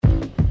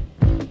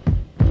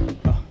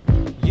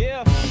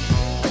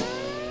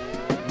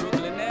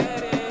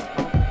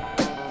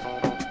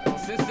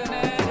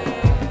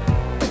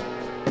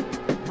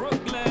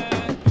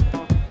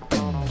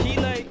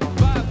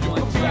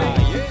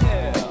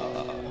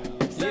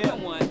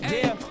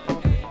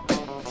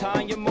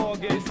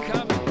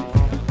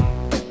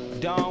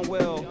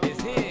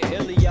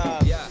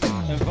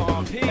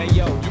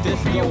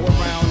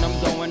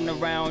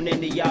around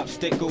any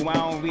obstacle. I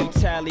don't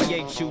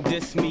retaliate you,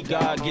 diss me,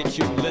 God get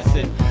you.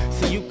 Listen,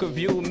 so you could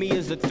view me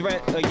as a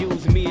threat or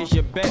use me as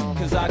your bet,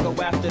 cause I go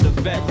after the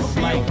vets.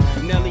 Like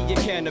Nelly, your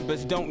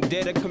cannabis, don't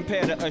dare to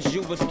compare to us.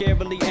 You were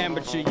scarily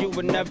amateur, you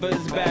were never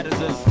as bad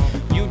as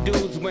us. You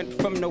dudes went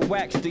from the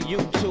wax to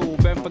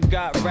YouTube and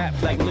forgot rap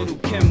like Little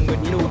Kim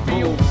with new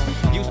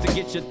boobs. Used to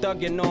get your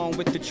thuggin' on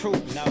with the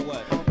troops. Now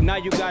what? Now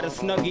you got a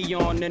snuggie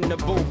on in the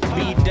booth.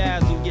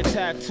 Bedazzle your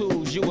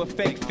tattoos, you a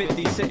fake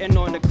 50 sitting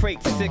on the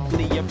crate,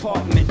 sickly,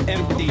 apartment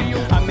empty.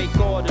 I make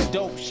all the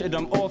dope shit,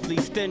 I'm awfully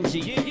stingy.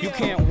 You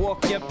can't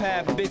walk your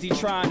path, busy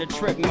trying to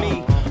trip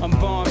me. I'm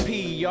Von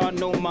P, y'all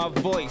know my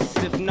voice.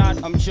 If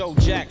not, I'm Joe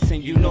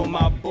Jackson, you know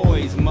my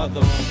boys,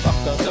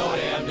 motherfucker. So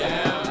damn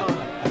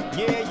down.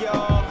 Yeah,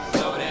 y'all.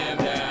 So damn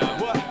down.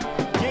 What?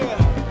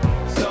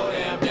 Yeah. So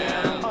damn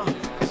down.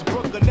 It's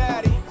Brooklyn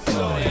Natty.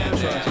 So damn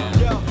down.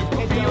 Yo,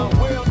 and Don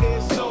Will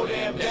is So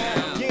damn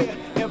down.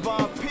 yeah, and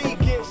Von P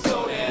gets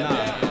So damn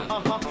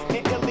down.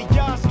 and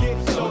Elias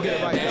gets So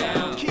damn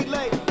down.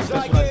 Keelay, So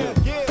Zaire,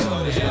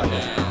 damn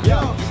down. Yo,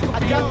 I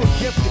got the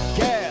gift of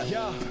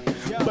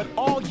gab, but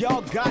all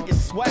y'all got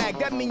is swag.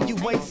 That mean you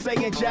ain't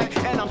saying jack,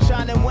 and I'm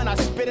shining when I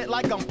spit it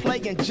like I'm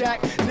playing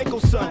Jack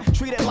Nicholson.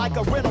 Treat it like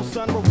a rental,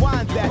 son.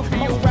 Rewind that.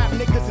 Most rap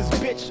niggas is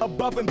bitch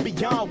above and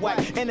beyond whack,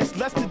 and it's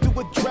less to do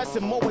with dress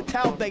and more with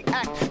how they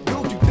act.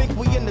 Dude, you think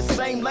we in the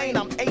same lane?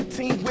 I'm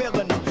 18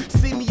 wheeling them.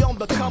 See me on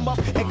the come up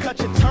and cut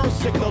your turn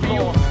signal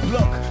on.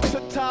 Look,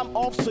 took time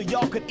off so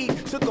y'all could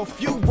eat. Took a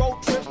few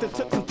road trips that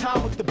took some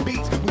time with the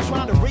beats. We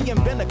trying to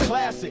reinvent a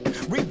classic,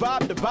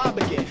 revive the vibe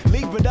again.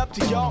 Leave it up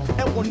to y'all,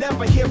 and we'll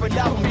never hear an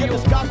album. Your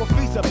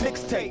discography's a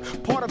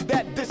mixtape. Part of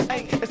that, this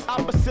ain't. It's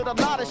opposite a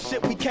lot of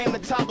shit we came to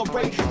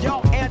tolerate.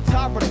 Y'all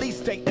anti-release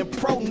date and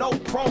pro no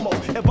promo.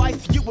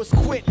 Advice you was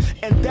quit,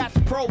 and that's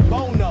pro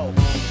bono.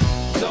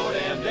 So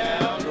damn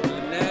down.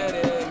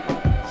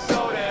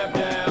 So damn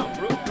down.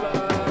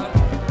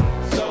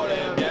 So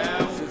damn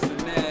down.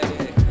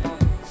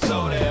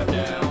 So damn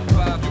down.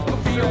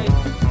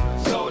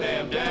 543. So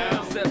damn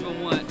down.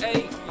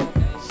 718.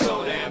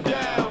 So damn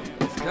down.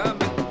 It's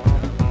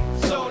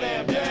coming. So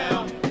damn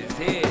down. It's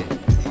here.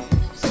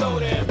 So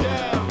damn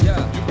down.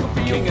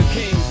 Yeah. King of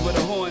Kings with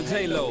a horns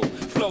halo.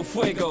 Flow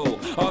fuego.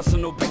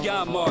 Arsenal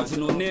beyond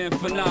marginal. Near and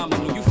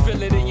phenomenal. You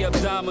feel it in your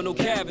abdominal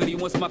cavity.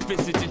 Once my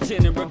fist hit your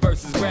chin and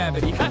reverses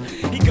gravity. Ha!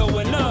 He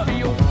going up.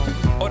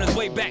 On his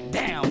way back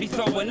down, he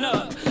throwing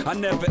up. I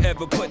never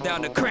ever put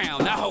down the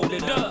crown, I hold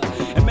it up.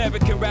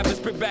 American rappers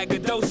spit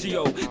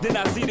braggadocio. Then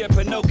I see that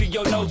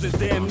Pinocchio nose is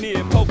damn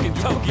near poking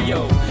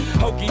Tokyo.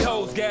 Hokey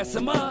hoes gas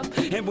them up,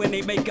 and when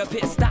they make a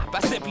pit stop, I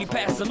simply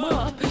pass them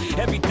up.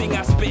 Everything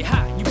I spit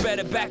hot, you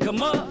better back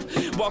them up.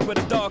 Walk with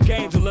a dark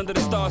angel under the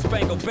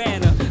star-spangled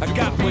banner. I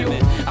got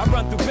women, I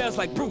run through bells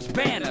like Bruce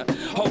Banner.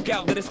 Hulk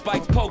out, let the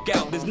spikes poke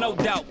out, there's no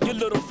doubt. Your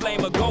little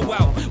flame will go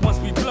out. Once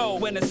we blow,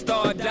 when the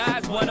star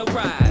dies, wanna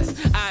rise.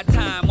 Eye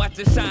time, watch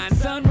the shine,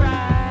 sunrise.